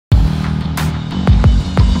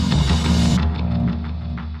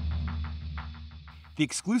The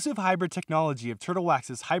exclusive hybrid technology of Turtle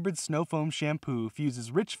Wax's hybrid snow foam shampoo fuses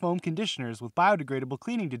rich foam conditioners with biodegradable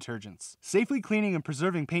cleaning detergents, safely cleaning and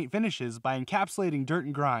preserving paint finishes by encapsulating dirt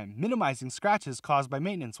and grime, minimizing scratches caused by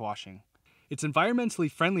maintenance washing. Its environmentally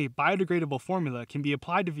friendly biodegradable formula can be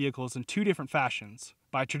applied to vehicles in two different fashions: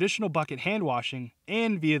 by traditional bucket hand washing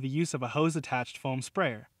and via the use of a hose-attached foam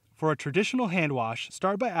sprayer. For a traditional hand wash,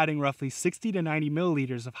 start by adding roughly 60 to 90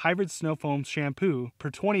 milliliters of hybrid snow foam shampoo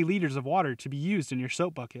per 20 liters of water to be used in your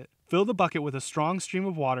soap bucket. Fill the bucket with a strong stream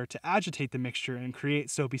of water to agitate the mixture and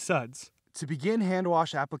create soapy suds. To begin hand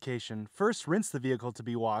wash application, first rinse the vehicle to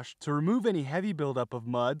be washed to remove any heavy buildup of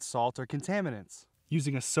mud, salt, or contaminants.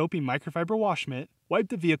 Using a soapy microfiber wash mitt, wipe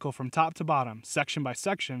the vehicle from top to bottom, section by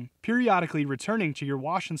section, periodically returning to your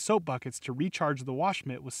wash and soap buckets to recharge the wash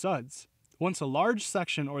mitt with suds. Once a large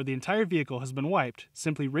section or the entire vehicle has been wiped,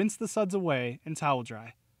 simply rinse the suds away and towel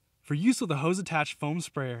dry. For use with a hose-attached foam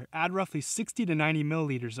sprayer, add roughly 60 to 90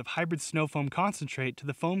 milliliters of hybrid snow foam concentrate to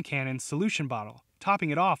the foam cannon's solution bottle, topping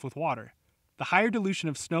it off with water. The higher dilution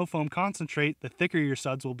of snow foam concentrate, the thicker your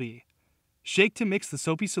suds will be. Shake to mix the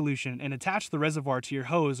soapy solution and attach the reservoir to your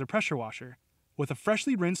hose or pressure washer. With a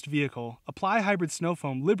freshly rinsed vehicle, apply hybrid snow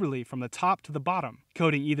foam liberally from the top to the bottom,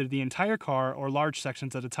 coating either the entire car or large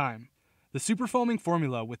sections at a time. The super foaming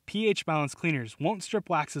formula with pH balanced cleaners won't strip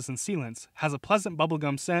waxes and sealants, has a pleasant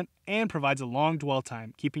bubblegum scent, and provides a long dwell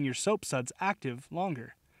time, keeping your soap suds active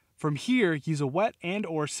longer. From here, use a wet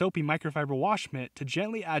and/or soapy microfiber wash mitt to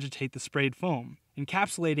gently agitate the sprayed foam,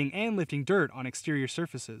 encapsulating and lifting dirt on exterior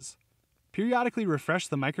surfaces. Periodically refresh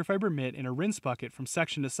the microfiber mitt in a rinse bucket from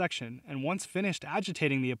section to section, and once finished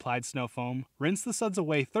agitating the applied snow foam, rinse the suds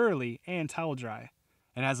away thoroughly and towel dry.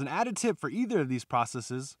 And as an added tip for either of these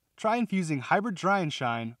processes, try infusing hybrid dry and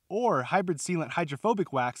shine or hybrid sealant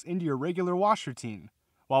hydrophobic wax into your regular wash routine.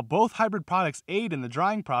 While both hybrid products aid in the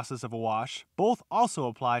drying process of a wash, both also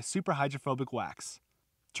apply super hydrophobic wax.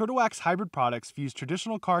 Turtle Wax hybrid products fuse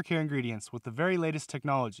traditional car care ingredients with the very latest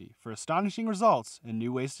technology for astonishing results and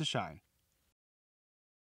new ways to shine.